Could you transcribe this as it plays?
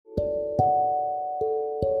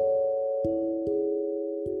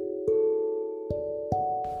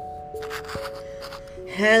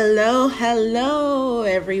Hello,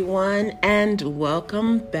 everyone, and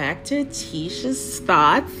welcome back to Tisha's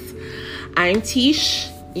Thoughts. I'm Tish,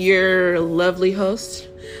 your lovely host,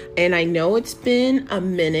 and I know it's been a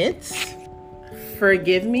minute.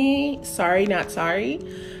 Forgive me, sorry, not sorry,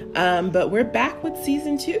 but we're back with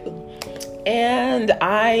season 2. And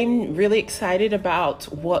I'm really excited about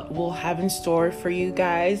what we'll have in store for you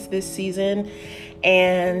guys this season.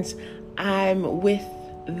 And I'm with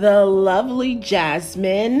the lovely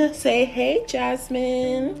Jasmine. Say hey,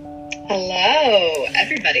 Jasmine. Hello,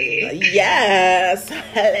 everybody. Yes.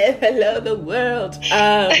 Hello, the world.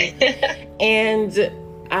 And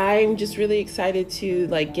I'm just really excited to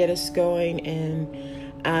get us going and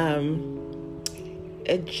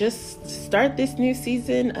just start this new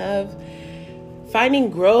season of finding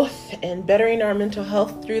growth and bettering our mental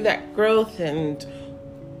health through that growth and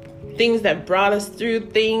things that brought us through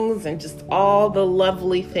things and just all the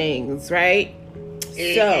lovely things, right?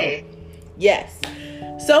 Mm-hmm. So, yes.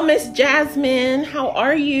 So, Miss Jasmine, how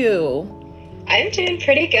are you? I'm doing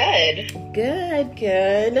pretty good. Good.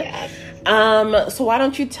 Yeah. So why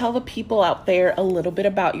don't you tell the people out there a little bit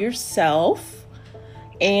about yourself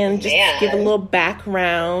and just give a little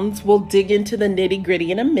background. We'll dig into the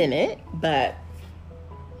nitty-gritty in a minute, but...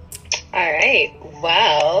 All right.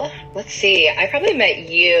 Well, let's see. I probably met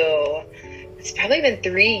you. It's probably been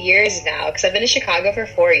 3 years now because I've been in Chicago for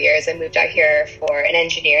 4 years. I moved out here for an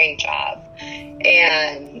engineering job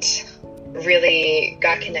and really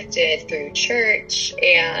got connected through church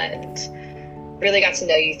and really got to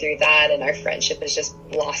know you through that. And our friendship has just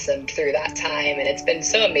blossomed through that time. And it's been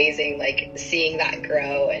so amazing, seeing that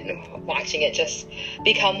grow and watching it just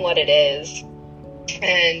become what it is.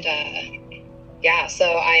 And, so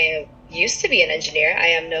I used to be an engineer. I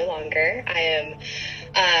am no longer. I am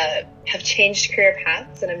have changed career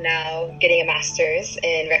paths, and I'm now getting a master's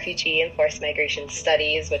in refugee and forced migration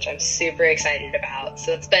studies, which I'm super excited about.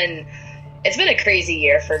 So it's been a crazy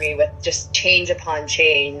year for me with just change upon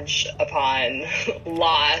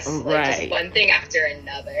loss, just one thing after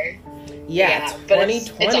another. Yeah, but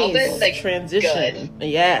 2020 it's all been transition. Good.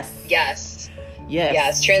 Yes.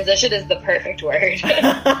 Transition is the perfect word.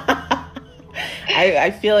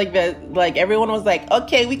 I feel like that, everyone was like,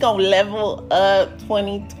 okay, we gonna level up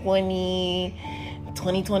 2020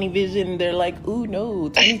 vision. They're like, ooh, no,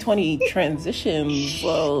 2020 transitions.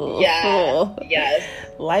 Whoa. Yes.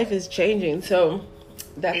 Life is changing. So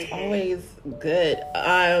that's always good.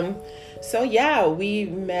 We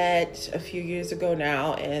met a few years ago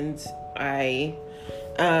now, and I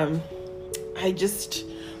just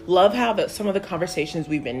love how some of the conversations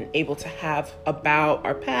we've been able to have about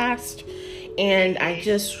our past. And I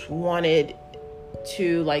just wanted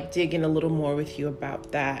to dig in a little more with you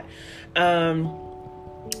about that.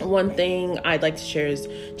 One thing I'd like to share is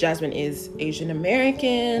Jasmine is Asian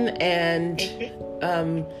American, and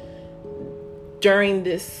during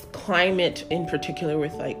this climate in particular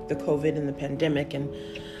with the COVID and the pandemic and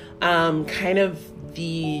kind of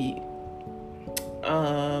the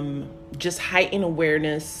just heightened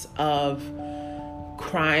awareness of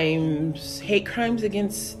hate crimes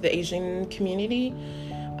against the Asian community,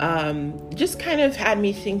 just kind of had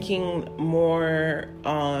me thinking more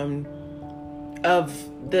of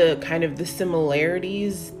the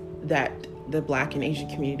similarities that the Black and Asian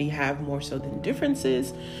community have more so than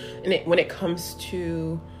differences, and when it comes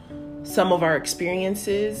to some of our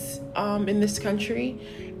experiences in this country.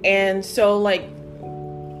 And so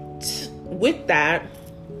with that,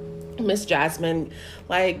 Miss Jasmine,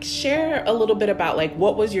 share a little bit about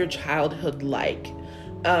what was your childhood like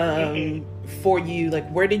for you?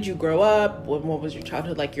 Where did you grow up? What was your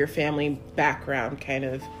childhood like? Your family background, kind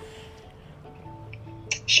of.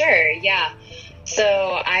 Sure. Yeah. So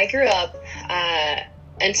I grew up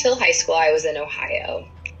until high school. I was in Ohio,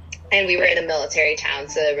 and we were in a military town,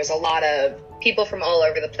 so there was a lot of people from all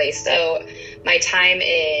over the place. So my time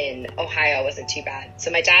in Ohio wasn't too bad.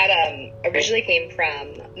 So my dad originally came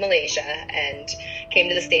from Malaysia and came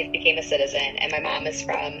to the States, became a citizen. And my mom is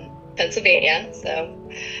from Pennsylvania. So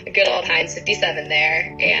a good old Heinz 57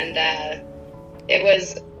 there. And I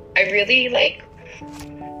really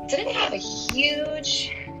didn't have a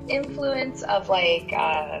huge influence of my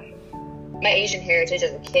Asian heritage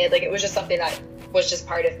as a kid. It was just something that was just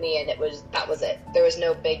part of me, and that was it. There was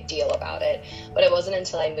no big deal about it. But it wasn't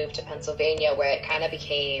until I moved to Pennsylvania where it kind of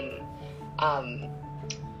became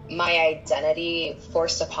my identity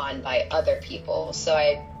forced upon by other people. So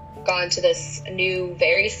I gone to this new,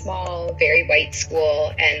 very small, very white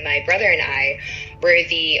school, and my brother and I were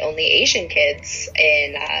the only Asian kids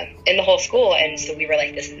in the whole school, and so we were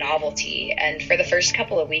like this novelty. And for the first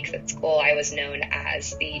couple of weeks at school, I was known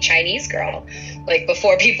as the Chinese girl. Like,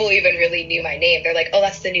 before people even really knew my name, they're like, "Oh,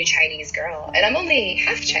 that's the new Chinese girl." And I'm only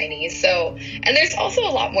half Chinese, so, and there's also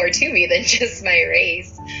a lot more to me than just my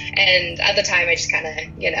race. And at the time, I just kind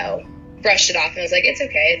of, brushed it off and was like, "It's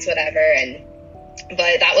okay, it's whatever."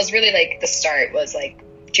 But that was really like the start, was like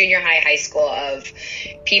junior high school, of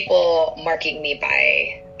people marking me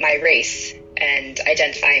by my race and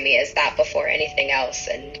identifying me as that before anything else.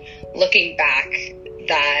 And looking back,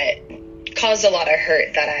 that caused a lot of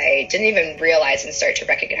hurt that I didn't even realize and start to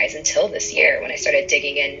recognize until this year, when I started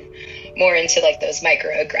digging in more into like those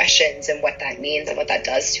microaggressions and what that means and what that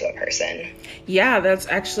does to a person. Yeah, that's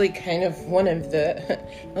actually kind of one of the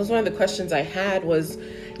questions I had was,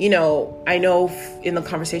 I know in the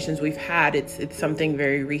conversations we've had, it's something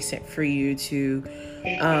very recent for you to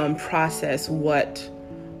process what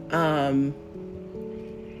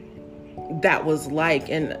that was like.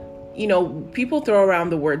 And, people throw around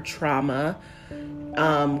the word trauma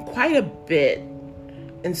quite a bit.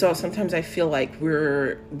 And so sometimes I feel like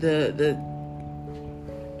we're the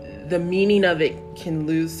meaning of it can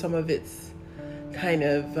lose some of its kind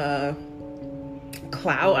of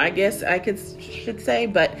clout, I guess I should say,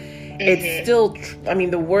 but it's still,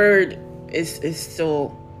 the word is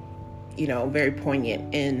still, very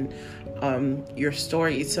poignant in your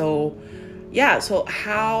story. So yeah, so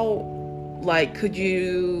how, like, could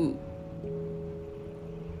you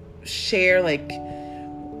share like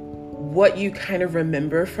what you kind of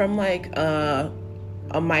remember from like a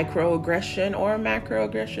microaggression or a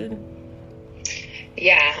macroaggression?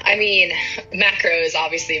 Yeah, macro is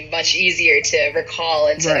obviously much easier to recall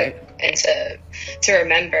and to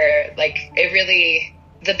remember. Like, it really,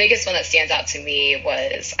 the biggest one that stands out to me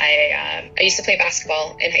was I used to play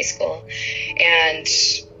basketball in high school, and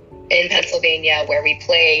in Pennsylvania where we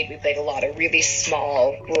played a lot of really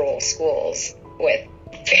small rural schools with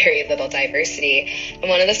very little diversity. And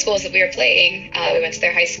one of the schools that we were playing, we went to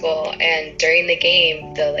their high school, and during the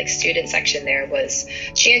game, the like student section there was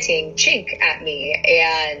chanting "chink" at me,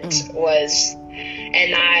 and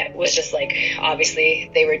that was just like,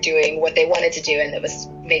 obviously they were doing what they wanted to do, and it was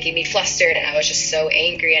making me flustered, and I was just so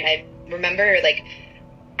angry. And I remember like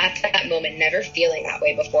at that moment never feeling that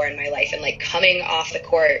way before in my life, and like coming off the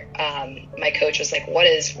court, my coach was like, "What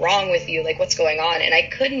is wrong with you? Like, what's going on?" And I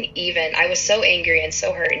was so angry and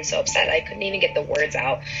so hurt and so upset, I couldn't even get the words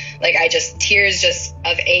out. Like, tears just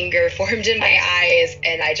of anger formed in my eyes,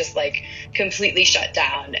 and I just like completely shut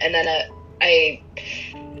down. And then I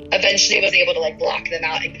eventually was able to like block them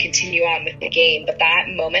out and continue on with the game. But that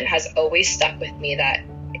moment has always stuck with me, that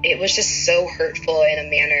it was just so hurtful in a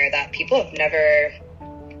manner that people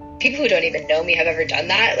who don't even know me have ever done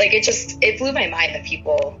that. Like, it blew my mind that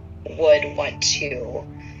people would want to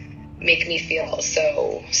make me feel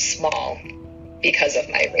so small because of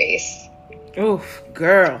my race. Oof,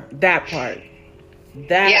 girl, that part.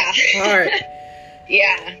 Part.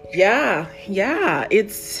 Yeah.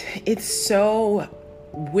 It's so,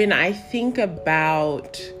 when I think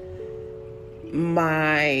about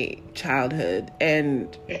my childhood, and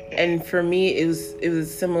for me it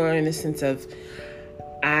was similar in the sense of,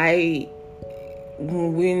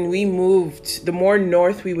 when we moved, the more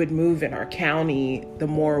north we would move in our county, the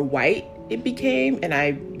more white it became, and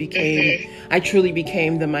I truly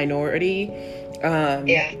became the minority.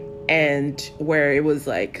 And where it was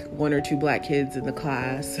like one or two black kids in the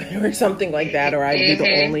class or something like that, or I'd be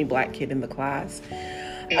the only black kid in the class.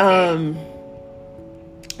 And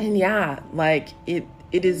yeah, like it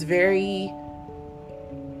is very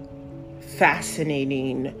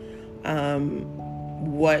fascinating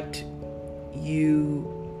what you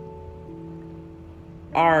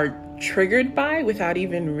are triggered by without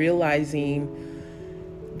even realizing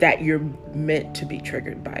that you're meant to be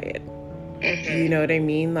triggered by it. You know what I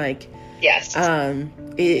mean? Like, yes.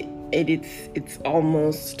 It's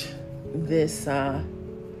almost this, I've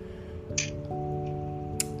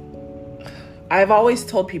always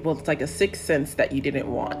told people it's like a sixth sense that you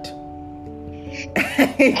didn't want.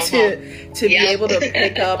 to be able to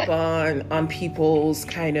pick up on people's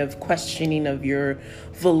kind of questioning of your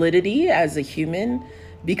validity as a human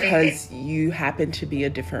because you happen to be a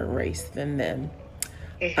different race than them.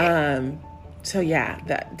 So yeah,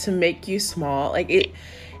 that to make you small, like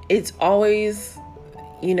it's always,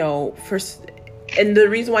 first, and the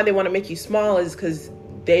reason why they want to make you small is because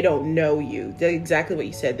they don't know you. That's exactly what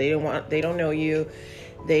you said. They don't know you.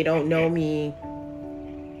 They don't know me.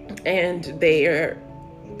 And they're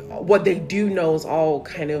what they do know is all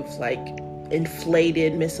kind of like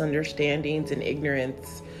inflated misunderstandings and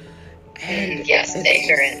ignorance. And yes,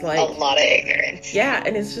 ignorance, like, a lot of ignorance. Yeah,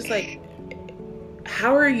 and it's just like,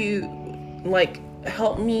 how are you, like,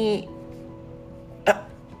 help me,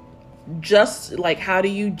 just, like, how do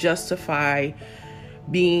you justify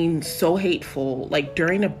being so hateful, like,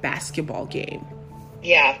 during a basketball game?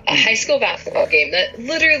 Yeah, a high school basketball game that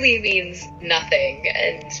literally means nothing,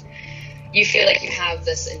 and you feel like you have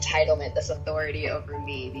this entitlement, this authority over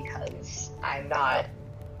me because I'm not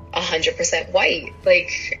 100% white,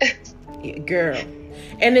 like... Girl.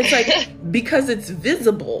 And it's like, because it's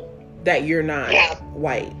visible that you're not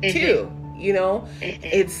white too, you know?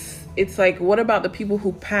 It's like, what about the people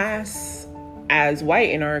who pass as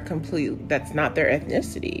white and are that's not their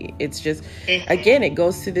ethnicity? It's just, again, it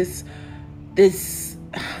goes to this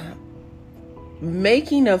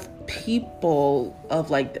making of people,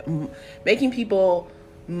 of like, making people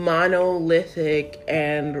monolithic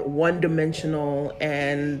and one-dimensional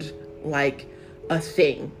and like a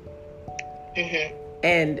thing.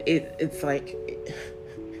 And it's like,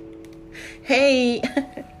 hey,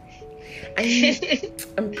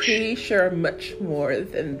 I'm pretty sure much more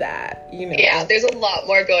than that, you know? Yeah, there's a lot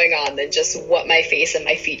more going on than just what my face and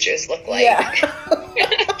my features look like. Yeah.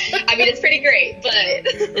 I mean, it's pretty great,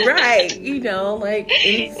 but... Right, you know, like,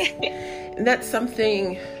 that's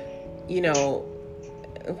something, you know,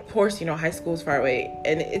 of course, you know, high school is far away,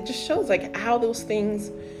 and it just shows, like, how those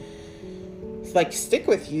things, like, stick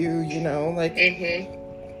with you, you know, like,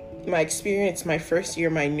 my experience, my first year,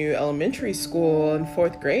 my new elementary school in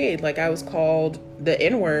 4th grade, like, I was called the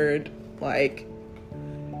N-word, like,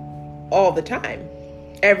 all the time,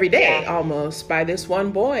 every day, almost, by this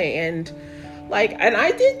one boy, and, like, and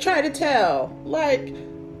I did try to tell, like,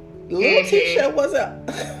 little Tisha wasn't,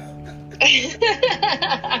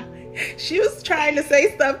 she was trying to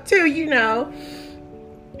say stuff too, you know,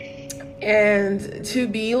 and to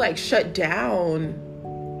be, like, shut down,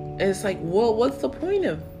 and it's like, well, what's the point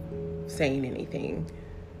of saying anything?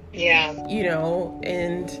 Yeah. You know,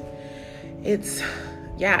 and it's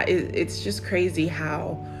just crazy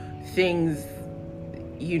how things,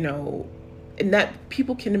 you know, and that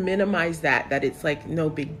people can minimize that it's like no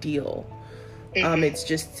big deal. It's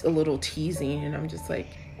just a little teasing, and I'm just like,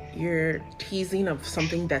 you're teasing of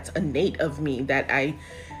something that's innate of me, that I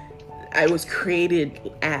was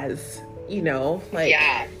created as, you know, like...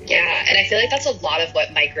 Yeah, and I feel like that's a lot of what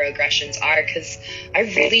microaggressions are, because I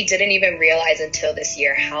really didn't even realize until this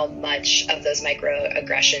year how much of those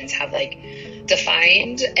microaggressions have, like,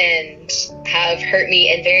 defined and have hurt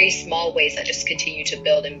me in very small ways that just continue to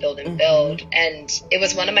build and build and build. And it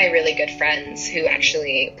was one of my really good friends who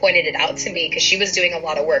actually pointed it out to me, because she was doing a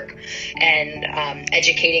lot of work and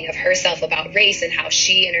educating of herself about race and how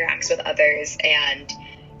she interacts with others, and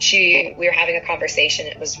we were having a conversation.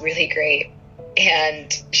 It was really great.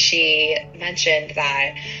 And she mentioned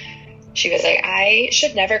that she was like, I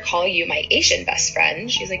should never call you my Asian best friend.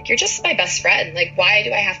 She's like, you're just my best friend. Like, why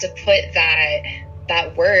do I have to put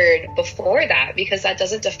that word before that? Because that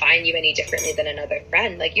doesn't define you any differently than another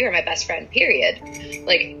friend. Like, you are my best friend, period.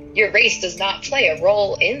 Like, your race does not play a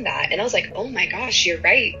role in that. And I was like, oh my gosh, you're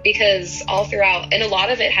right. Because all throughout, and a lot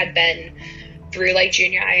of it had been through, like,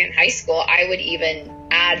 junior high and high school, I would even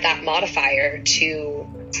add that modifier to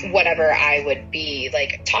whatever I would be,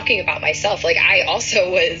 like, talking about myself. Like, I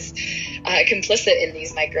also was complicit in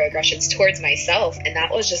these microaggressions towards myself, and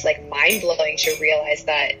that was just, like, mind-blowing to realize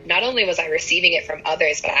that not only was I receiving it from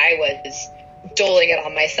others, but I was doling it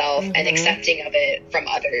on myself and accepting of it from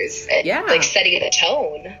others, and like, setting the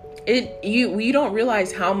tone. You don't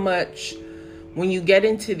realize how much, when you get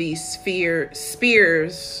into these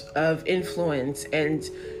spheres of influence, and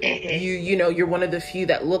you know, you're one of the few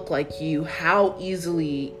that look like you, how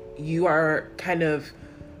easily you are kind of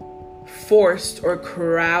forced or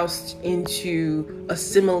caroused into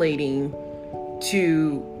assimilating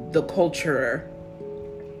to the culture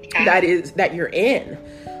that you're in.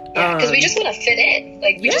 Yeah, because we just want to fit in.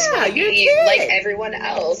 Like, we just want to be like everyone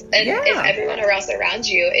else. And if everyone else around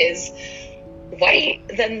you is white,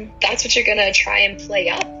 then that's what you're gonna try and play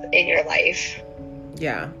up in your life.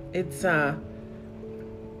 Yeah, it's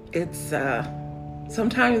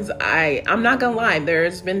sometimes I'm not gonna lie,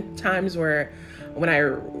 there's been times where when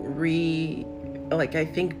I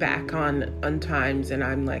think back on times, and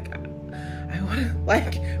I'm like, I want to,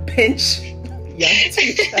 like, pinch young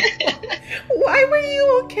Tisha. Why were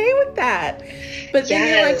you okay with that? But then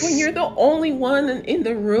you're like, when you're the only one in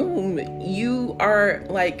the room, you are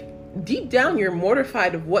like, deep down, you're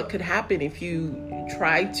mortified of what could happen if you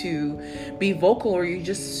try to be vocal, or you're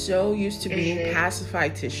just so used to being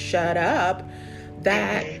pacified to shut up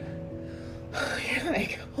that you're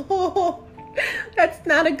like, oh, that's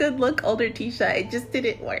not a good look, older Tisha. It just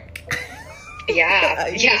didn't work. Yeah.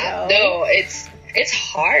 You know? No, it's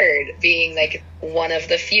hard being like one of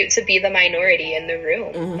the few, to be the minority in the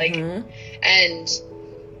room. Like, and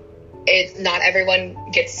not everyone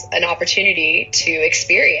gets an opportunity to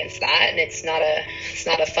experience that, and it's not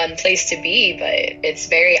a fun place to be, but it's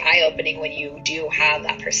very eye-opening when you do have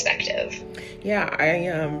that perspective. Yeah,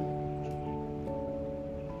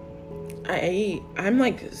 I'm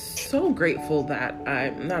like so grateful that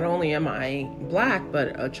not only am I Black,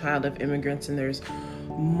 but a child of immigrants, and there's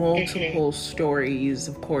multiple stories,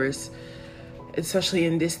 of course, especially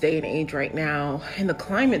in this day and age right now, in the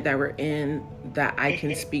climate that we're in, that I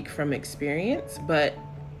can speak from experience. But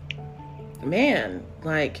man,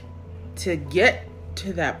 like, to get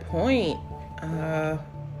to that point of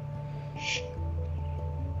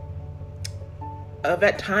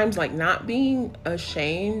at times like not being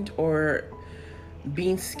ashamed or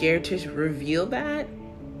being scared to reveal that,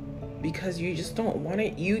 because you just don't want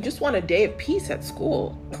it. You just want a day of peace at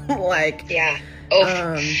school. Like, yeah.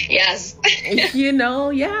 Yes. You know,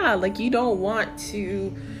 yeah, like you don't want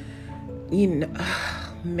to, you know,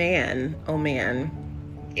 oh man.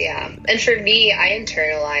 Yeah. And for me, I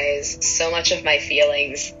internalize so much of my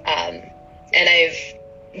feelings. And I've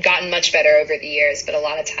gotten much better over the years, but a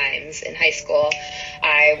lot of times in high school,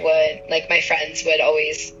 I would, like, my friends would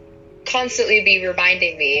always constantly be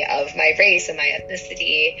reminding me of my race and my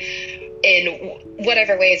ethnicity in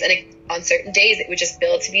whatever ways. And on certain days, it would just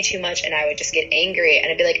build to be too much, and I would just get angry, and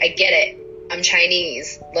I'd be like, I get it. I'm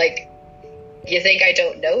Chinese. Like, you think I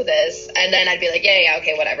don't know this? And then I'd be like, yeah,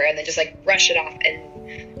 okay, whatever. And then just like brush it off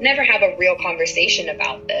and never have a real conversation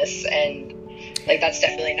about this. And like, that's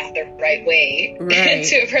definitely not the right way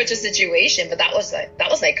to approach a situation. But that was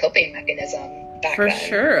my coping mechanism back then. For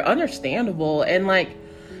sure. Understandable. And like,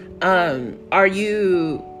 are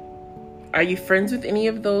you friends with any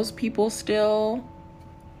of those people still?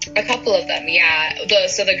 A couple of them, yeah.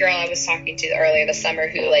 So the girl I was talking to earlier this summer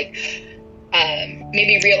who like made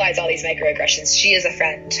me realize all these microaggressions, she is a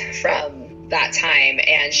friend from that time,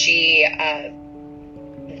 and she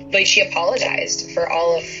apologized for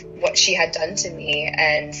all of what she had done to me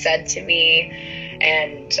and said to me,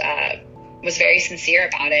 and was very sincere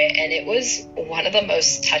about it. And it was one of the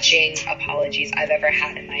most touching apologies I've ever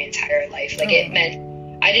had in my entire life. Like, it meant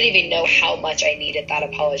I didn't even know how much I needed that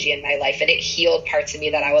apology in my life, and it healed parts of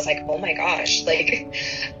me that I was like, oh my gosh, like,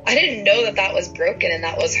 I didn't know that was broken and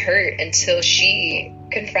that was hurt until she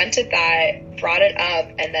confronted that, brought it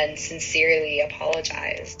up, and then sincerely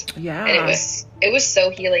apologized. Yeah. And it was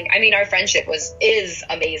so healing. I mean, our friendship is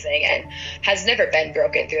amazing and has never been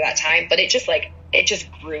broken through that time, but it just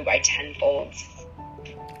grew by tenfold,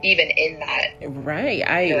 even in that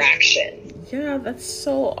interaction. Yeah, that's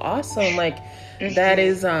so awesome. Like, that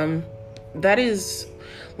is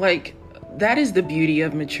the beauty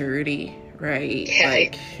of maturity, right? Yeah,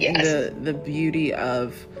 like, yes. the beauty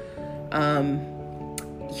of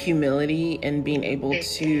humility and being able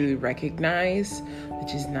to recognize,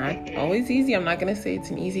 which is not always easy. I'm not going to say it's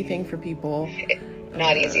an easy thing for people.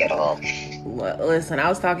 Not easy at all. Listen, I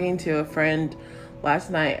was talking to a friend last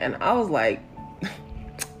night, and I was like,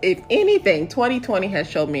 if anything, 2020 has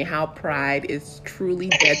showed me how pride is truly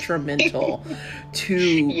detrimental to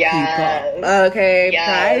people. Okay,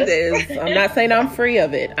 yes. Pride is, I'm not saying I'm free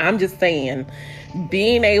of it. I'm just saying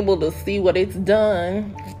being able to see what it's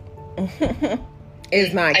done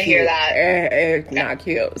is not cute. I hear that. It's not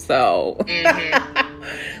cute. So,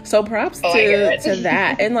 so props to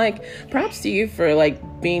that. And like, props to you for like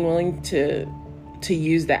being willing to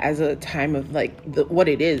use that as a time of like what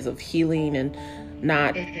it is, of healing, and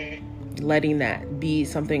not letting that be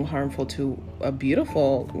something harmful to a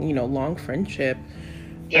beautiful, long friendship.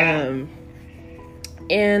 Yeah.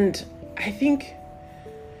 And I think,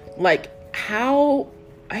 like, how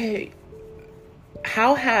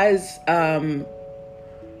has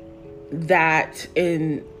that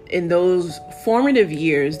in those formative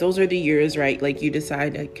years, those are the years, right? Like, you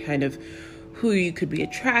decide like kind of who you could be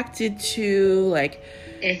attracted to, like,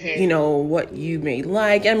 what you may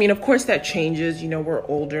like. I mean, of course that changes, we're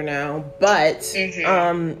older now, but,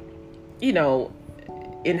 in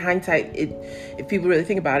hindsight, if people really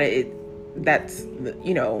think about it, that's,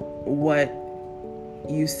 what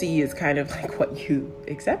you see is kind of like what you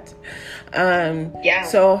accept. Yeah.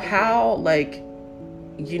 So how, like,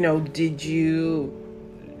 did you,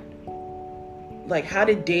 like, how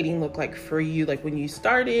did dating look like for you? Like, when you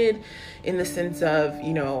started, in the sense of,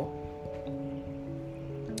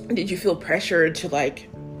 did you feel pressured to like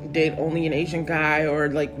date only an Asian guy, or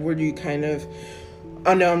like were you kind of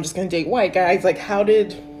oh no, I'm just gonna date white guys. Like, how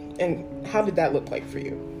did that look like for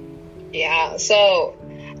you? Yeah, so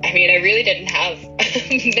I mean, I really didn't have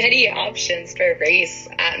many options for race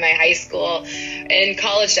at my high school. In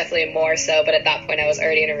college, definitely more so, but at that point I was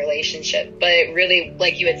already in a relationship. But really,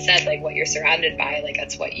 like you had said, like what you're surrounded by, like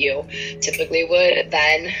that's what you typically would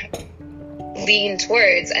then lean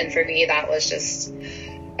towards. And for me, that was just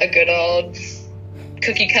a good old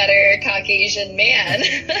cookie cutter Caucasian man.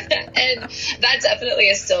 And that definitely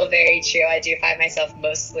is still very true. I do find myself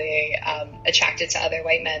mostly attracted to other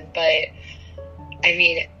white men, but I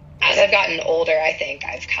mean, as I've gotten older, I think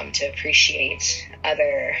I've come to appreciate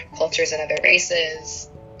other cultures and other races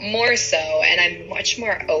more so, and I'm much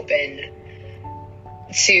more open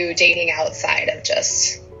to dating outside of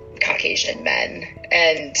just Caucasian men.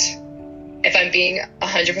 And if I'm being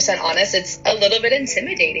 100% honest, it's a little bit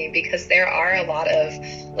intimidating because there are a lot of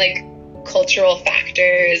like cultural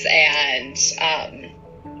factors and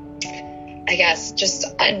I guess just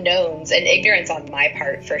unknowns and ignorance on my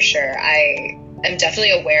part for sure. I'm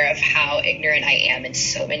definitely aware of how ignorant I am in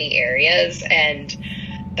so many areas, and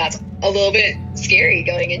that's a little bit scary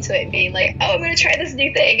going into it and being like, oh, I'm going to try this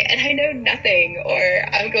new thing and I know nothing, or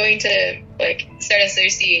I'm going to like start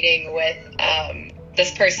associating with this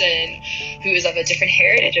person who is of a different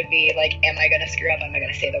heritage of me. Like, am I going to screw up? Am I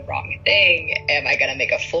going to say the wrong thing? Am I going to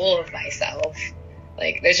make a fool of myself?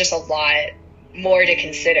 Like, there's just a lot more to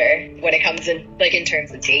consider when it comes in, like, in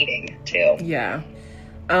terms of dating too. Yeah.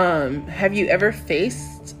 Have you ever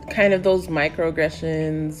faced kind of those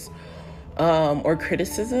microaggressions or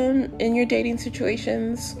criticism in your dating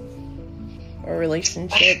situations or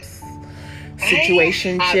relationships?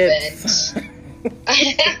 Situationships?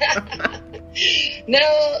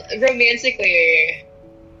 No, romantically,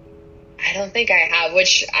 I don't think I have,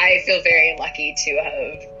 which I feel very lucky to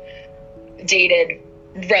have dated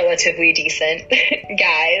relatively decent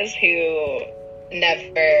guys who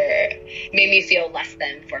never made me feel less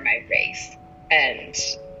than for my race, and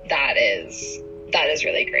that is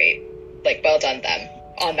really great. Like, well done them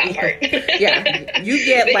on that part. Yeah, you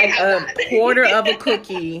get like a quarter of a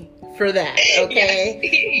cookie for that, okay?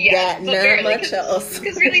 Yeah, not barely, much else.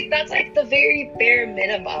 Because really, that's like the very bare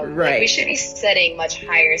minimum. Right. Like, we should be setting much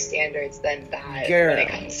higher standards than that. Girl. When it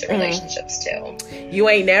comes to relationships too. You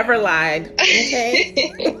ain't never lied,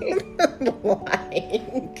 okay? Like,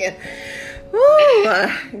 ooh,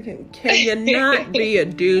 can you not be a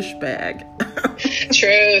douchebag?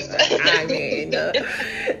 Truth. I mean,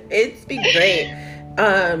 it's been great.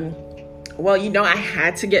 Well, I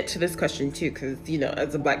had to get to this question too, because,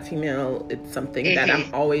 as a Black female, it's something that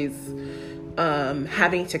I'm always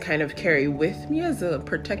having to kind of carry with me as a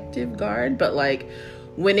protective guard. But like,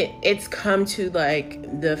 when it's come to like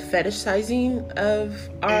the fetishizing of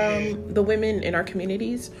the women in our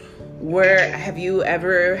communities, where have you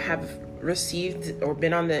ever received or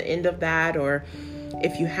been on the end of that? Or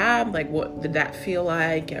if you have, like, what did that feel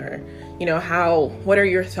like? Or, what are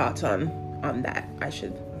your thoughts on that, I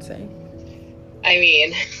should say? I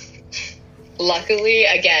mean, luckily,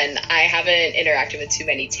 again, I haven't interacted with too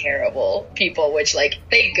many terrible people, which, like,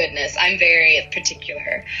 thank goodness. I'm very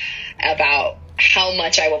particular about how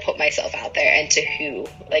much I will put myself out there and to who.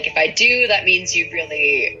 Like, if I do, that means you've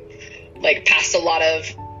really, like, passed a lot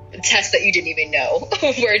of tests that you didn't even know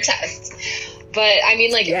were tests. But I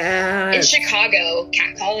mean, like, in Chicago,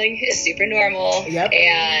 catcalling is super normal. Yep.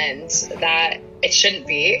 And that it shouldn't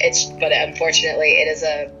be. But unfortunately, it is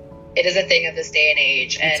a thing of this day and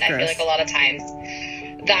age. And I feel like a lot of times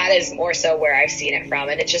that is more so where I've seen it from.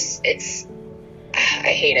 And I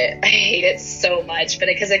hate it. I hate it so much, but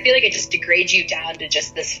because I feel like it just degrades you down to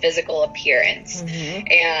just this physical appearance.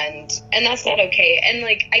 Mm-hmm. And that's not okay. And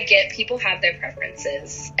like, I get people have their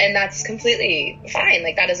preferences, and that's completely fine.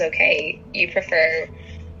 Like, that is okay. You prefer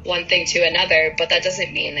one thing to another, but that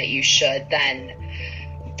doesn't mean that you should then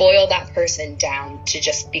boil that person down to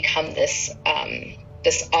just become this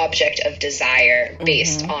object of desire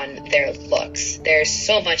based on their looks. There's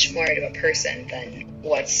so much more to a person than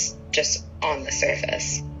what's just on the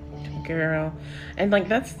surface. Girl. And like,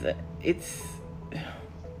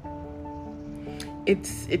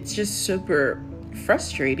 it's just super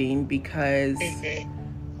frustrating because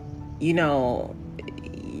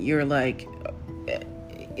you're like,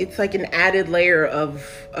 it's like an added layer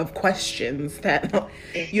of questions that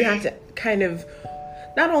you have to kind of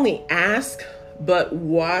not only ask but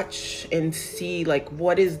watch and see, like,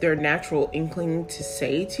 what is their natural inkling to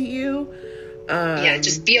say to you.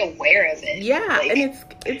 Just be aware of it. Yeah, like, and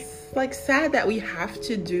it's like sad that we have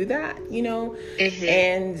to do that,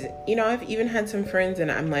 And I've even had some friends,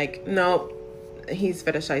 and I'm like, no, he's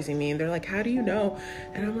fetishizing me, and they're like, how do you know?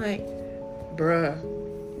 And I'm like, bruh,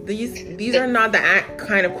 these are not the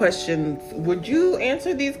kind of questions. Would you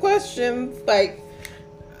answer these questions? Like,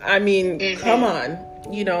 I mean, come on.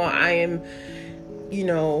 You know, I am, you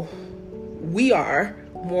know, we are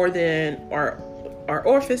more than our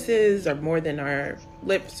orifices, or more than our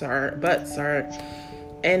lips, our butts,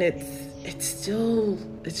 and it's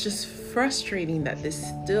just frustrating that this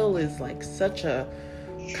still is like such a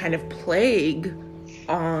kind of plague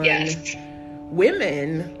on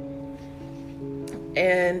women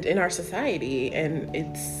and in our society, and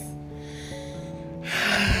it's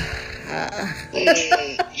it's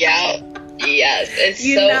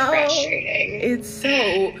so frustrating.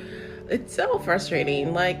 It's so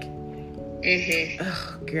frustrating. Like,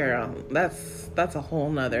 oh, girl, that's a whole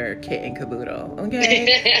nother kit and caboodle.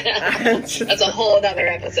 Okay, that's a whole nother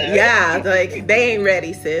episode. Yeah, like they ain't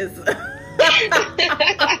ready, sis.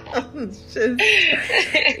 Just,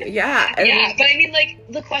 yeah, but I mean, like,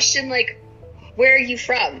 the question, like, where are you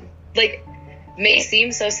from? Like, may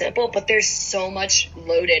seem so simple, but there's so much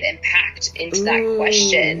loaded and packed into that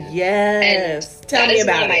question. Yes. Tell me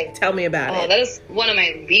about it. That is one of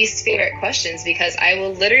my least favorite questions, because I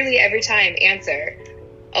will literally every time answer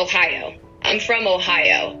Ohio. I'm from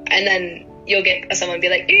Ohio. And then you'll get someone be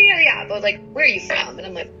like, yeah, but like, where are you from? And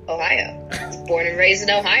I'm like, Ohio. I was born and raised in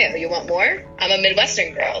Ohio. You want more? I'm a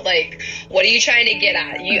Midwestern girl. Like, what are you trying to get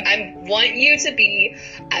at? I want you to be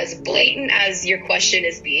as blatant as your question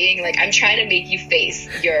is being. Like, I'm trying to make you face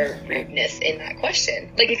your rudeness in that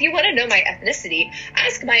question. Like, if you want to know my ethnicity,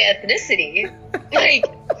 ask my ethnicity. Like,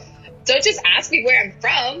 don't just ask me where I'm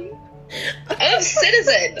from. I'm a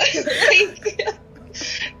citizen. Like,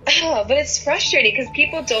 but it's frustrating because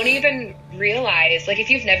people don't even realize, like, if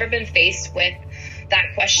you've never been faced with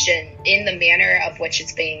that question in the manner of which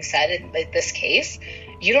it's being said in this case,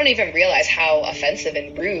 you don't even realize how offensive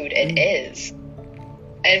and rude it is.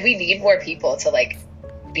 And we need more people to, like,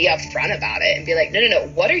 be upfront about it and be like, no,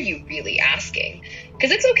 what are you really asking?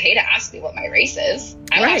 Because it's okay to ask me what my race is.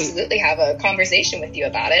 I'll absolutely have a conversation with you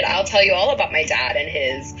about it. I'll tell you all about my dad and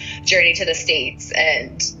his journey to the States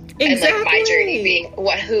and like my journey being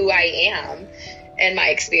who I am and my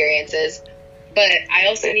experiences. But I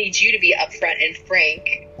also need you to be upfront and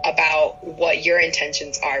frank about what your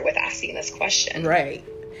intentions are with asking this question. Right.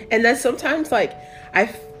 And then sometimes, like,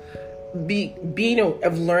 of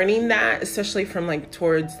learning that, especially from, like,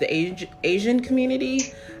 towards the Asian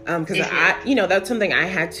community, because that's something I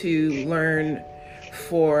had to learn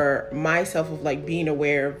for myself, of, like, being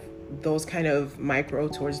aware of those kind of micro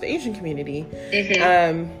towards the Asian community.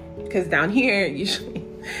 Because down here, usually,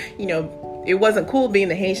 you know, it wasn't cool being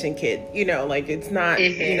the Haitian kid, you know, like, it's not,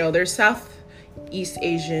 you know, there's Southeast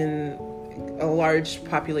Asian, a large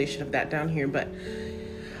population of that down here, but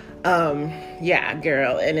yeah,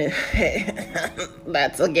 girl, and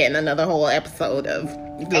that's, again, another whole episode of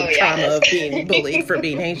the trauma of being bullied for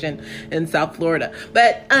being Haitian in South Florida.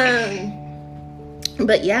 But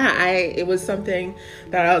yeah, it was something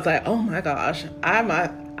that I was like, oh my gosh,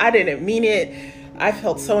 I didn't mean it. I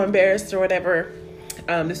felt so embarrassed or whatever.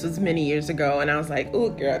 This was many years ago, and I was like, oh,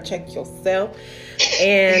 girl, check yourself.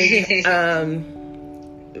 And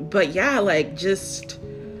but yeah, like, just,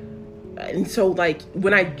 and so, like,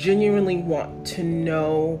 when I genuinely want to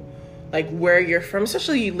know, like, where you're from,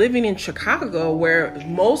 especially living in Chicago, where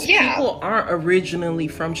most people aren't originally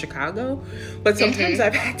from Chicago, but sometimes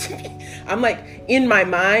I've had to be, I'm like, in my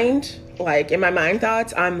mind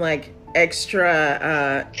thoughts, I'm like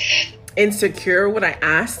extra insecure when I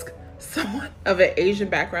ask someone of an Asian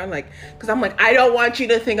background, like, because I'm like, I don't want you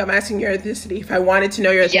to think I'm asking your ethnicity. If I wanted to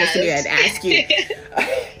know your ethnicity, I'd ask you.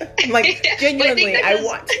 I'm like, genuinely, I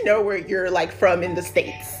want to know where you're, like, from in the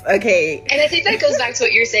States. Okay. And I think that goes back to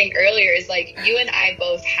what you were saying earlier, is, like, you and I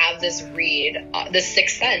both have this this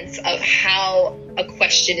sixth sense of how a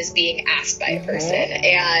question is being asked by a person.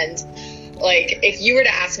 And, like, if you were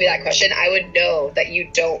to ask me that question, I would know that you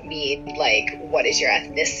don't mean, like, what is your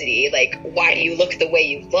ethnicity? Like, why do you look the way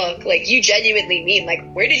you look? Like, you genuinely mean, like,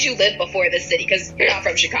 where did you live before this city? Because you're not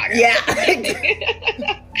from Chicago. Yeah. And,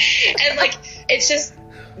 like, it's just,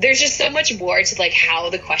 there's just so much more to, like, how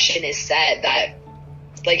the question is said that,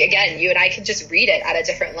 like, again, you and I can just read it at a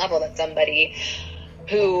different level than somebody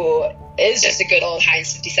who is just a good old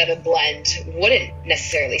Heinz 57 blend wouldn't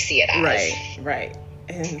necessarily see it as. Right.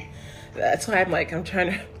 And that's why I'm like, I'm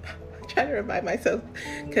trying to remind myself,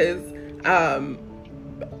 because I'm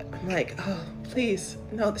like, oh, please,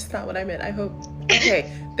 no, that's not what I meant. I hope,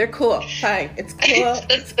 okay, they're cool, fine, it's cool,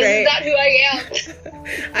 it's great. This is not who I am.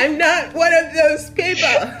 I'm not one of those people.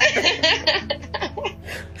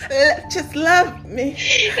 Just love me.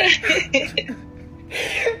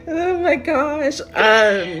 Oh my gosh.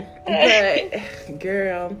 But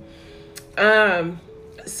girl,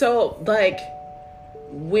 so like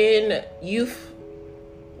when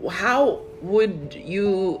how would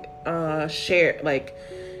you share, like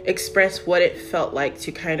express what it felt like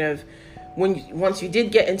to kind of, once you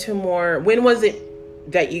did get into more, when was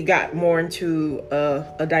it that you got more into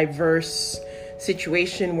a diverse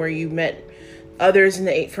situation where you met others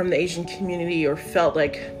from the Asian community, or felt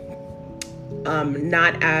like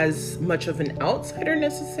not as much of an outsider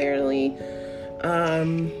necessarily?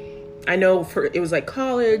 I know it was like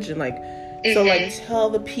college and like, so like tell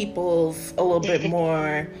the peoples a little bit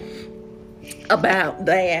more about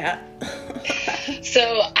that. So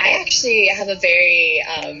I actually have a very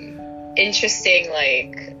interesting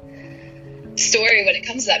like story when it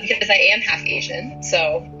comes to that, because I am half Asian.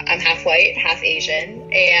 So I'm half white, half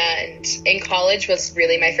Asian, and in college was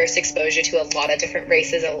really my first exposure to a lot of different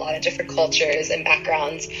races, a lot of different cultures and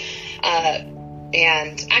backgrounds.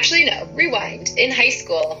 And actually, no, rewind. In high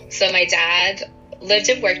school, so my dad lived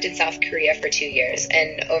and worked in South Korea for 2 years.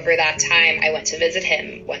 And over that time, I went to visit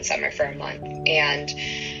him one summer for a month. And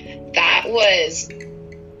that was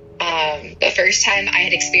the first time I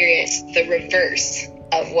had experienced the reverse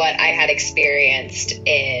of what I had experienced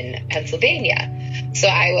in Pennsylvania. So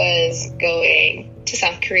I was going to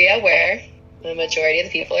South Korea, where the majority of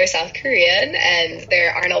the people are South Korean, and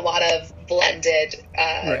there aren't a lot of blended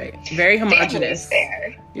right, very homogenous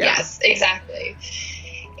there. Yeah. Yes, exactly.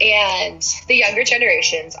 And the younger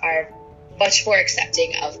generations are much more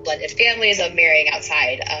accepting of blended families, of marrying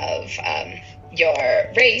outside of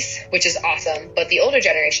your race, which is awesome, but the older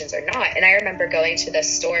generations are not. And I remember going to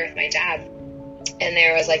this store with my dad, and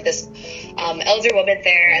there was like this elder woman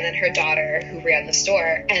there, and then her daughter who ran the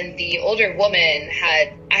store. And the older woman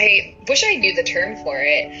I wish I knew the term for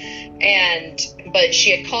it, but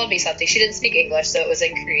she had called me something. She didn't speak English, so it was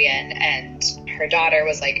in Korean, and her daughter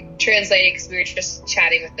was like translating, because we were just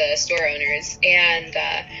chatting with the store owners. And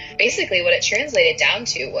basically what it translated down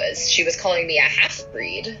to was she was calling me a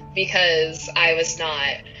half-breed, because I was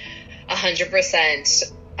not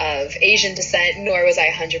 100% of Asian descent, nor was I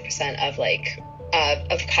 100% of like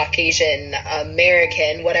of Caucasian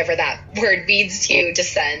American, whatever that word means to you,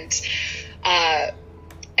 descent.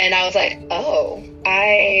 And I was like,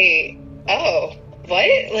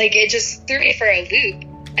 what? Like, it just threw me for a loop.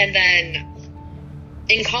 And then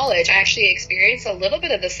in college, I actually experienced a little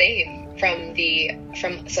bit of the same from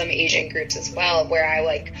some Asian groups as well, where I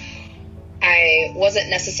wasn't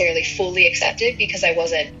necessarily fully accepted because I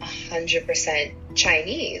wasn't 100%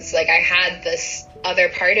 Chinese. Like, I had this other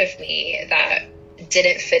part of me that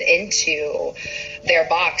didn't fit into their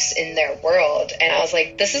box in their world. And I was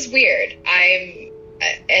like, this is weird.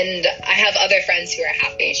 And I have other friends who are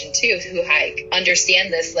half Asian too, who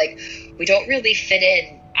understand this. Like, we don't really fit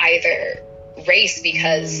in either race,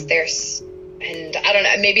 because there's, and I don't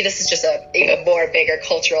know, maybe this is just a more bigger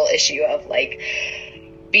cultural issue of like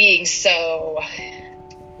being so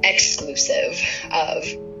exclusive of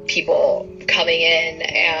people coming in.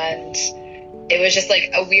 And it was just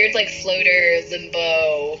like a weird, like, floater,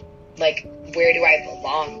 limbo, like, where do I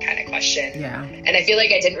belong kind of question. Yeah. And I feel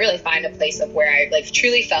like I didn't really find a place of where I like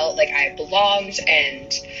truly felt like I belonged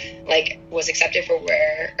and like was accepted for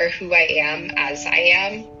who I am as I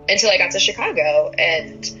am, until I got to Chicago.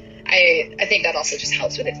 And I think that also just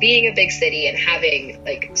helps with it being a big city and having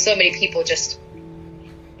like so many people just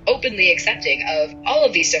openly accepting of all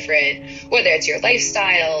of these different, whether it's your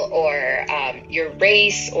lifestyle or your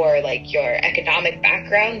race or like your economic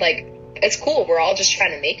background. Like, it's cool. We're all just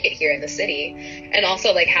trying to make it here in the city. And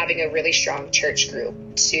also like having a really strong church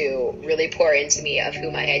group to really pour into me of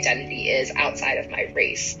who my identity is outside of my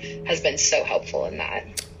race has been so helpful in that.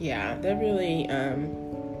 Yeah, that really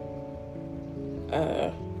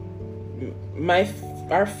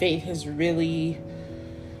our faith has really,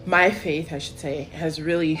 my faith, I should say, has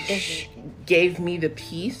really gave me the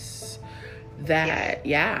peace that,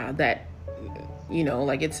 that, you know,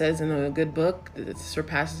 like it says in a good book, that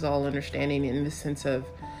surpasses all understanding, in the sense of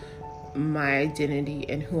my identity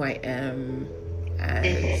and who I am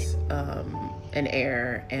as an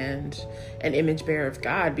heir and an image bearer of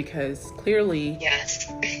God, because clearly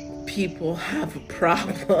people have a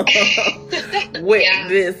problem with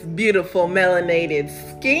this beautiful melanated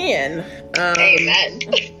skin. Amen.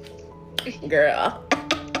 Girl.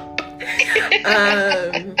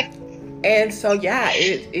 And so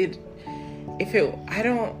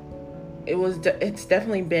it's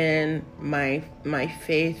definitely been my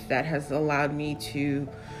faith that has allowed me to,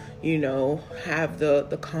 you know, have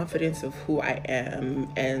the confidence of who I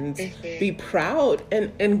am and be proud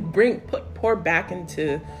and pour back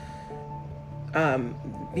into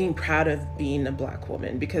being proud of being a Black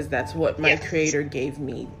woman, because that's what my creator gave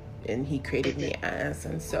me and he created me as.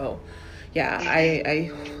 And so,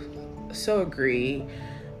 I so agree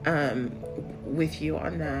with you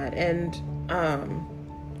on that. And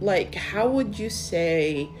like, how would you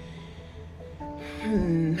say,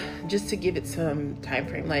 just to give it some time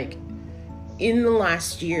frame, like in the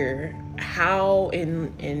last year, how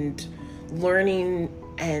in learning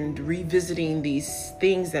and revisiting these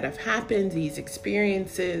things that have happened, these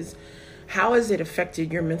experiences, how has it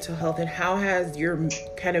affected your mental health, and how has your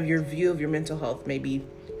view of your mental health maybe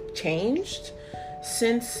changed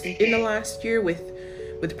since in the last year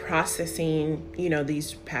with processing,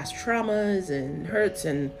 these past traumas and hurts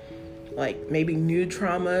and like maybe new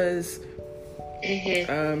traumas?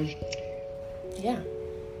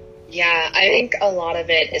 Yeah, I think a lot of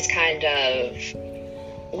it is kind of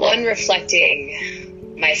one, reflecting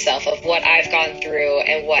myself of what I've gone through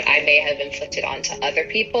and what I may have inflicted onto other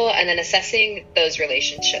people, and then assessing those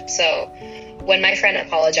relationships. So when my friend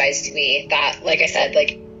apologized to me, that, like I said,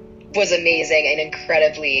 like was amazing and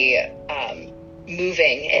incredibly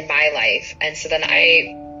moving in my life. And so then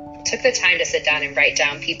I took the time to sit down and write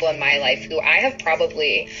down people in my life who I have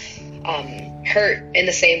probably hurt in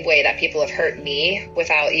the same way that people have hurt me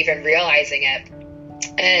without even realizing it.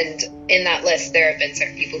 And in that list, there have been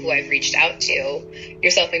certain people who I've reached out to,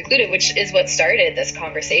 yourself included, which is what started this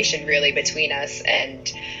conversation really between us,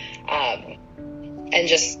 and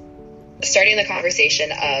just starting the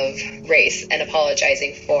conversation of race and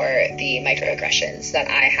apologizing for the microaggressions that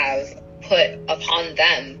I have put upon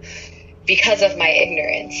them because of my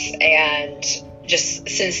ignorance, and just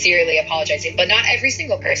sincerely apologizing. But not every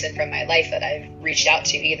single person from my life that I've reached out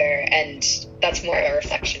to either. And that's more of a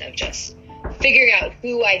reflection of just figuring out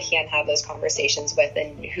who I can have those conversations with,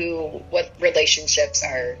 and what relationships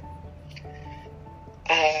are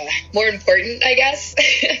more important, I guess.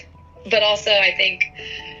 But also, I think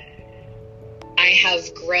I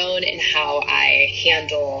have grown in how I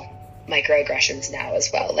handle microaggressions now as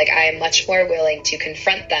well. Like, I am much more willing to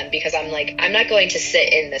confront them, because I'm like, I'm not going to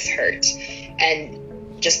sit in this hurt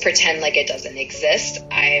and just pretend like it doesn't exist.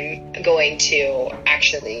 I'm going to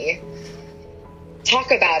actually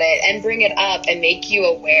talk about it and bring it up and make you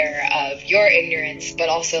aware of your ignorance, but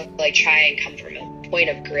also like try and come from a point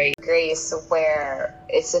of grace where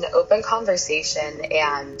it's an open conversation,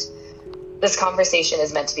 and this conversation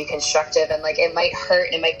is meant to be constructive, and like it might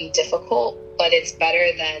hurt, it might be difficult, but it's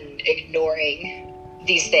better than ignoring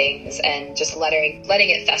these things and just letting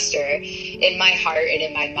it fester in my heart and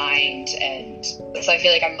in my mind. And so I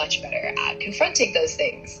feel like I'm much better at confronting those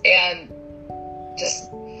things and just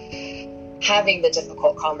having the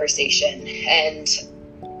difficult conversation and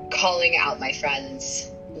calling out my friends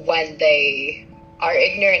when they are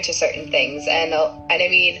ignorant to certain things. And I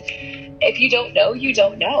mean, if you don't know, you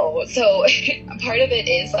don't know. So part of it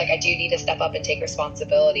is like, I do need to step up and take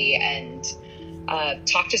responsibility and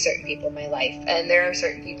talk to certain people in my life. And there are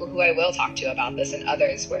certain people who I will talk to about this, and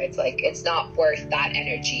others where it's like, it's not worth that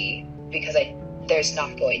energy, because there's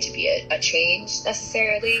not going to be a change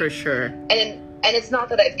necessarily. For sure. And it's not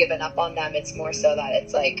that I've given up on them. It's more so that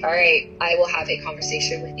it's like, all right, I will have a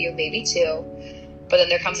conversation with you, maybe two. But then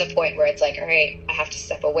there comes a point where it's like, all right, I have to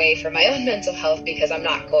step away from my own mental health, because I'm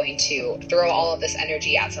not going to throw all of this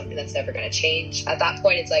energy at something that's never going to change. At that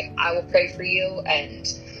point, it's like, I will pray for you and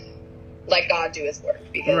let God do his work,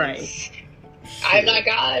 because I'm not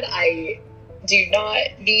God. I do not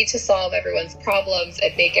need to solve everyone's problems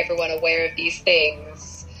and make everyone aware of these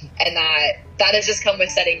things. And that has just come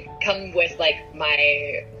with like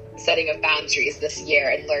my setting of boundaries this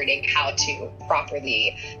year, and learning how to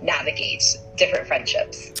properly navigate different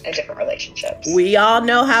friendships and different relationships. We all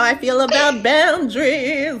know how I feel about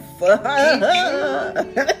boundaries. Yes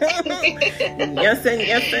and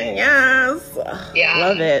yes and yes. Yeah.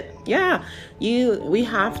 Love it. Yeah. We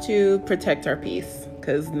have to protect our peace,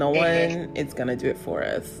 because no one is going to do it for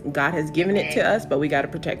us. God has given it to us, but we got to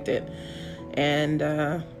protect it. And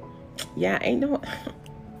ain't no...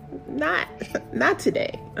 Not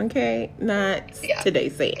today, okay? Not today.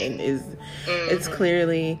 Satan is it's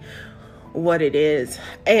clearly what it is.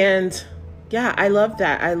 And I love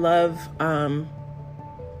that. I love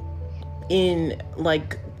in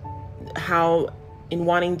like how in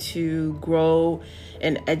wanting to grow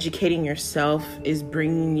and educating yourself is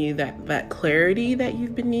bringing you that clarity that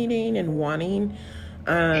you've been needing and wanting.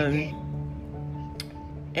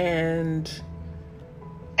 And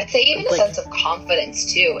I'd say even a sense of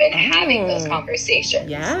confidence too in having those conversations.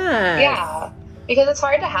 Yeah. Because it's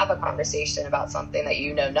hard to have a conversation about something that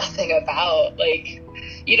you know nothing about. Like,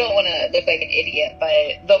 you don't want to look like an idiot,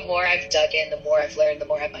 but the more I've dug in, the more I've learned, the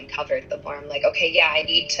more I've uncovered, the more I'm like, okay, yeah, I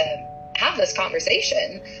need to have this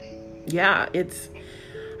conversation. Yeah, it's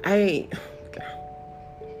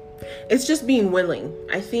just being willing.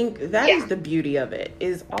 I think that is the beauty of it,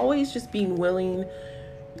 is always just being willing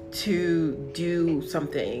to do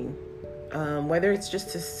something, whether it's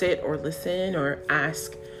just to sit or listen or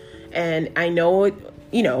ask. And I know it,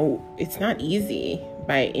 it's not easy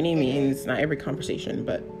by any means, not every conversation,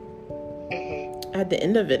 but at the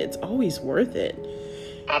end of it, it's always worth it.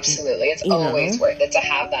 Absolutely. It's always worth it to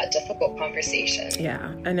have that difficult conversation.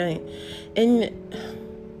 Yeah. And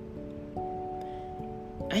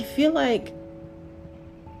I feel like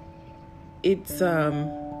it's,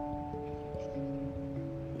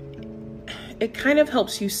 it kind of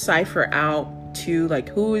helps you cipher out too, like,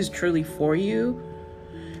 who is truly for you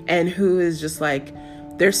and who is just like,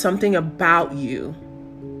 there's something about you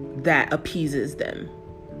that appeases them,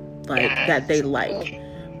 like that they like,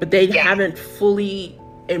 but they haven't fully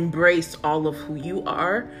embraced all of who you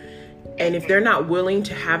are. And if they're not willing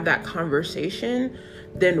to have that conversation,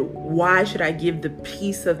 then why should I give the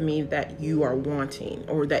piece of me that you are wanting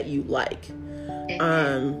or that you like?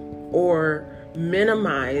 Or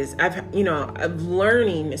minimize. I've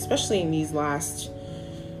learning, especially in these last,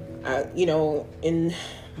 in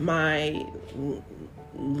my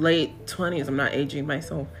late 20s, I'm not aging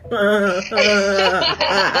myself. Forever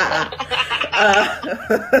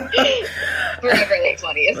late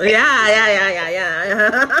 20s. Yeah.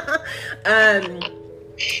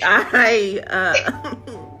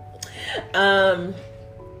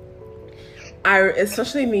 I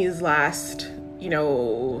especially in these last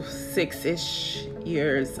 6-ish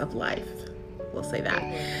years of life, we'll say that,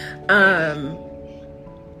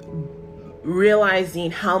 realizing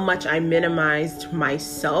how much I minimized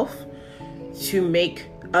myself to make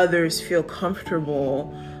others feel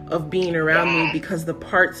comfortable of being around me, because the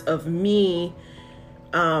parts of me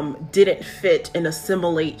didn't fit and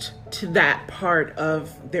assimilate to that part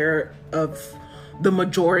of the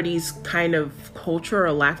majority's kind of culture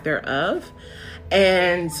or lack thereof.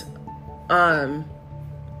 And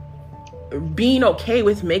being okay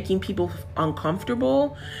with making people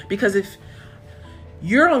uncomfortable, because if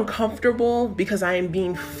you're uncomfortable because I am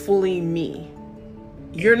being fully me,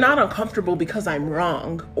 you're not uncomfortable because I'm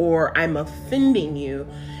wrong or I'm offending you.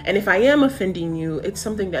 And if I am offending you, it's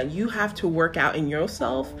something that you have to work out in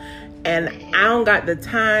yourself. And I don't got the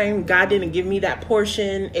time. God didn't give me that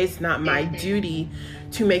portion. It's not my duty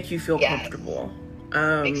to make you feel comfortable.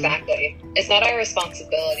 Exactly. It's not our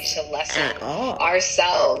responsibility to lessen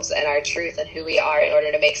ourselves and our truth and who we are in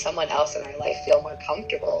order to make someone else in our life feel more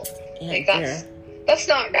comfortable. That's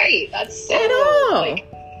not right. That's so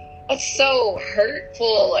that's so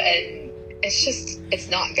hurtful, and it's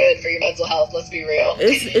not good for your mental health. Let's be real.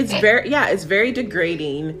 It's very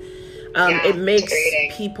degrading. It makes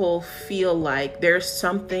people feel like there's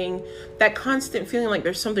something, that constant feeling like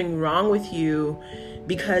there's something wrong with you,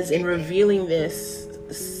 because in revealing this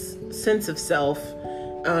sense of self,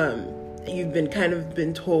 you've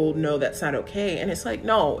been told, no, that's not okay. And it's like,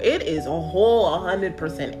 no, it is a whole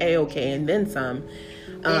 100% A-okay and then some.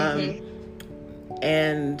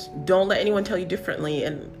 And don't let anyone tell you differently.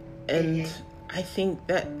 And I think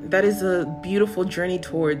that is a beautiful journey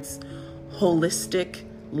towards holistic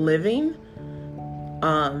living,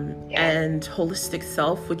 and holistic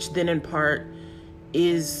self, which then in part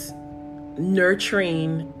is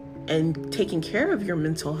nurturing and taking care of your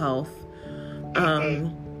mental health,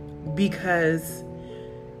 because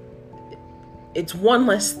it's one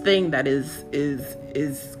less thing that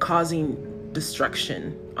is causing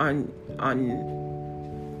destruction on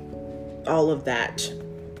all of that,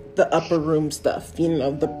 the upper room stuff,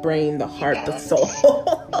 the brain, the heart, the soul.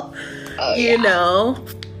 And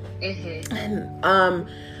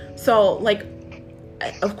so, like,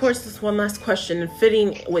 of course, this one last question,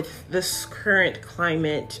 fitting with this current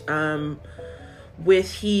climate,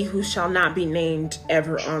 with he who shall not be named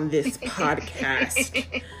ever on this podcast,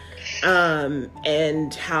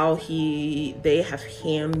 and how they have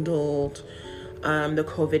handled the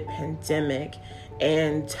COVID pandemic,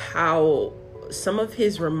 and how some of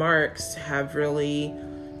his remarks have really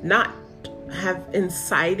have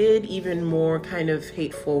incited even more kind of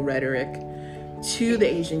hateful rhetoric to the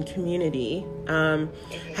Asian community.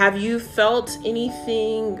 Have you felt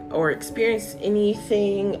anything or experienced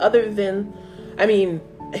anything other than,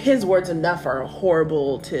 his words enough are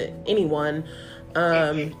horrible to anyone,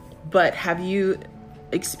 but have you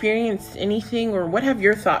experienced anything, or what have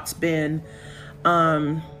your thoughts been?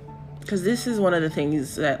 Because this is one of the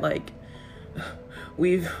things that, like,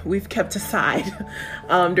 we've kept aside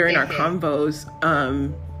during our convos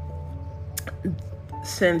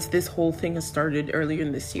since this whole thing has started earlier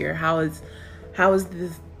in this year. How is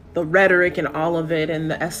the rhetoric and all of it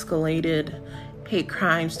and the escalated hate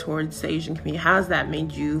crimes towards the Asian community, how has that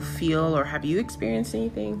made you feel, or have you experienced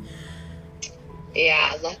anything?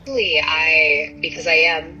 Yeah, luckily because I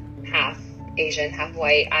am half Asian, half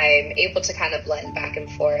white, I'm able to kind of blend back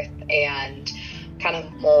and forth and kind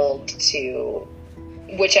of mold to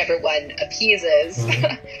whichever one appeases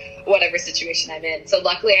whatever situation I'm in. So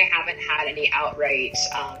luckily I haven't had any outright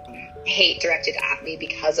hate directed at me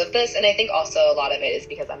because of this. And I think also a lot of it is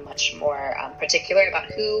because I'm much more particular about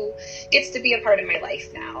who gets to be a part of my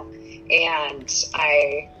life now. And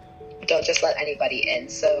I don't just let anybody in.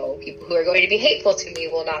 So people who are going to be hateful to me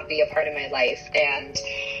will not be a part of my life. And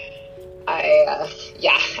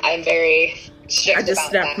I'm very strict I just about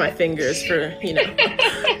snapped that. my fingers for,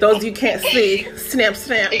 those you can't see. Snap,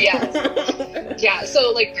 snap. Yeah.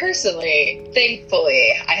 So like personally,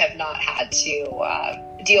 thankfully, I have not had to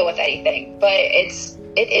deal with anything, but it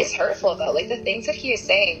is hurtful though. Like the things that he is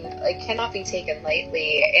saying, like cannot be taken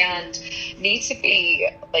lightly and need to be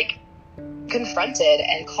like confronted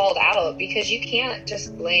and called out, because you can't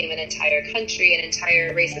just blame an entire country, an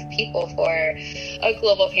entire race of people for a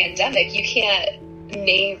global pandemic. You can't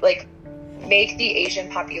make the Asian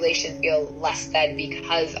population feel less than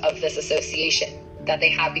because of this association that they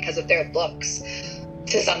have because of their looks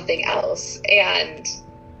to something else. And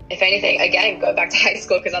if anything, again, going back to high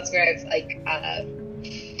school, because that's where I've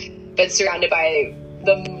been surrounded by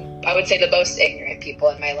I would say the most ignorant people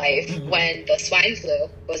in my life. When the swine flu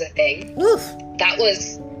was a thing, that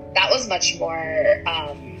was much more,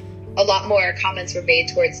 a lot more comments were made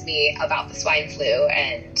towards me about the swine flu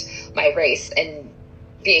and my race and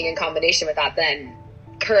being in combination with that than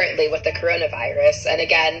currently with the coronavirus. And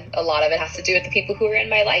again, a lot of it has to do with the people who were in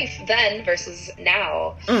my life then versus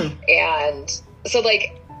now. And so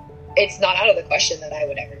like, it's not out of the question that I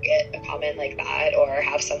would ever get a comment like that or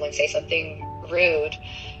have someone say something rude.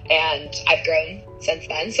 And I've grown since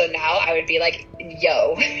then. So now I would be like,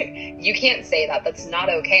 yo, you can't say that. That's not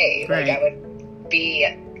okay. Right. Like I would be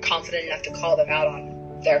confident enough to call them out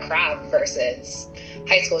on their crap versus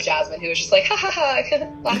high school Jasmine, who was just like, ha ha ha, I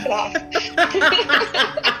couldn't laugh it off.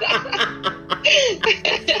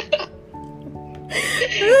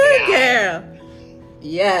 Yeah.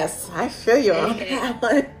 Yes, I feel you on that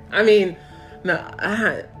one. I mean, no,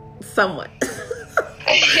 somewhat.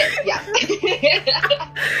 Yeah.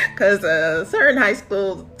 Because a certain high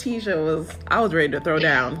school Tisha I was ready to throw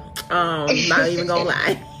down. Not even gonna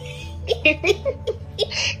lie.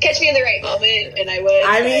 Catch me in the right moment and I would.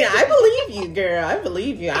 I mean, I believe you, girl. I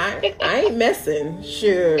believe you. I ain't messing.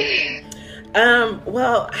 Sure.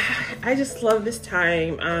 Well, I just love this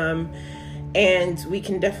time. And we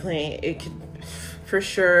can it could for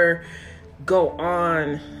sure go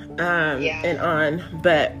on and on,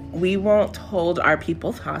 but we won't hold our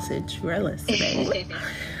people hostage who are listening.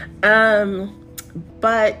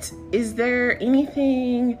 But is there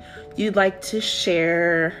anything you'd like to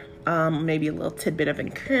share? Maybe a little tidbit of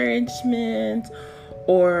encouragement,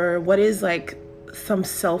 or what is like some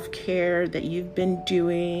self-care that you've been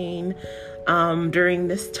doing during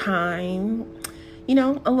this time? A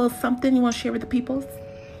little something you want to share with the people?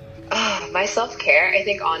 My self-care, I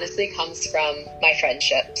think, honestly comes from my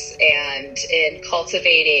friendships and in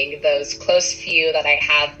cultivating those close few that I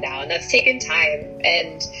have now. And that's taken time.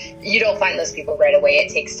 And you don't find those people right away.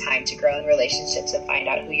 It takes time to grow in relationships and find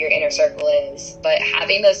out who your inner circle is. But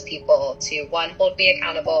having those people to, one, hold me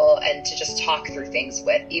accountable and to just talk through things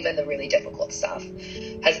with, even the really difficult stuff,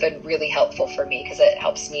 has been really helpful for me because it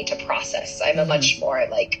helps me to process. I'm a much more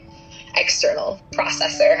external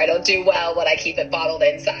processor. I don't do well when I keep it bottled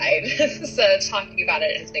inside. So talking about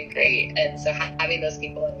it has been great. And so having those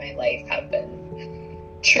people in my life have been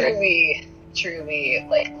truly, truly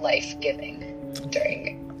like life-giving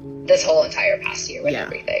during this whole entire past year with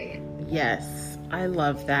everything. Yes, I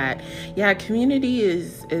love that. Yeah, community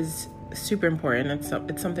is super important.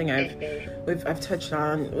 It's something I've touched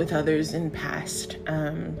on with others in past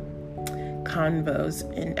convos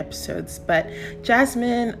and episodes. But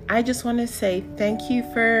Jasmine, I just want to say thank you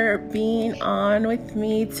for being on with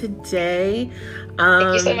me today.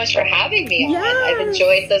 Thank you so much for having me on. I've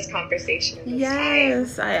enjoyed this conversation.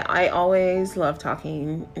 Yes, I always love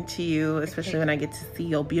talking to you, especially when I get to see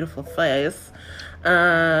your beautiful face.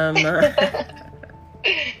 And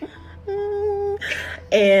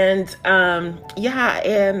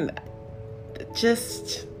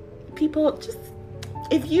just people, just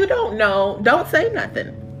if you don't know, don't say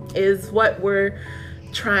nothing is what we're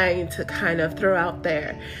trying to kind of throw out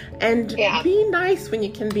there. And be nice when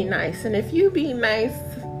you can be nice. And if you being nice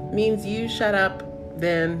means you shut up,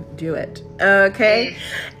 then do it. Okay?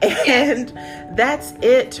 And that's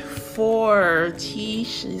it for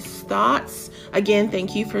Tish's Thoughts. Again,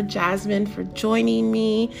 thank you for Jasmine for joining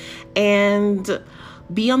me. And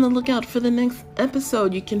be on the lookout for the next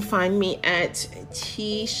episode. You can find me at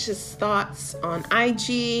Tish's Thoughts on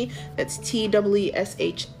IG. That's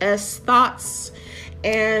TWESHS Thoughts.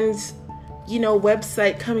 And,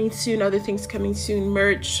 website coming soon, other things coming soon,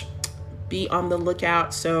 merch. Be on the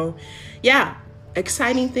lookout. So, yeah,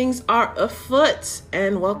 exciting things are afoot.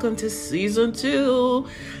 And welcome to season 2.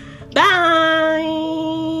 Bye.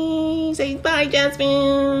 Say bye,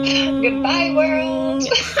 Jasmine. Goodbye, world.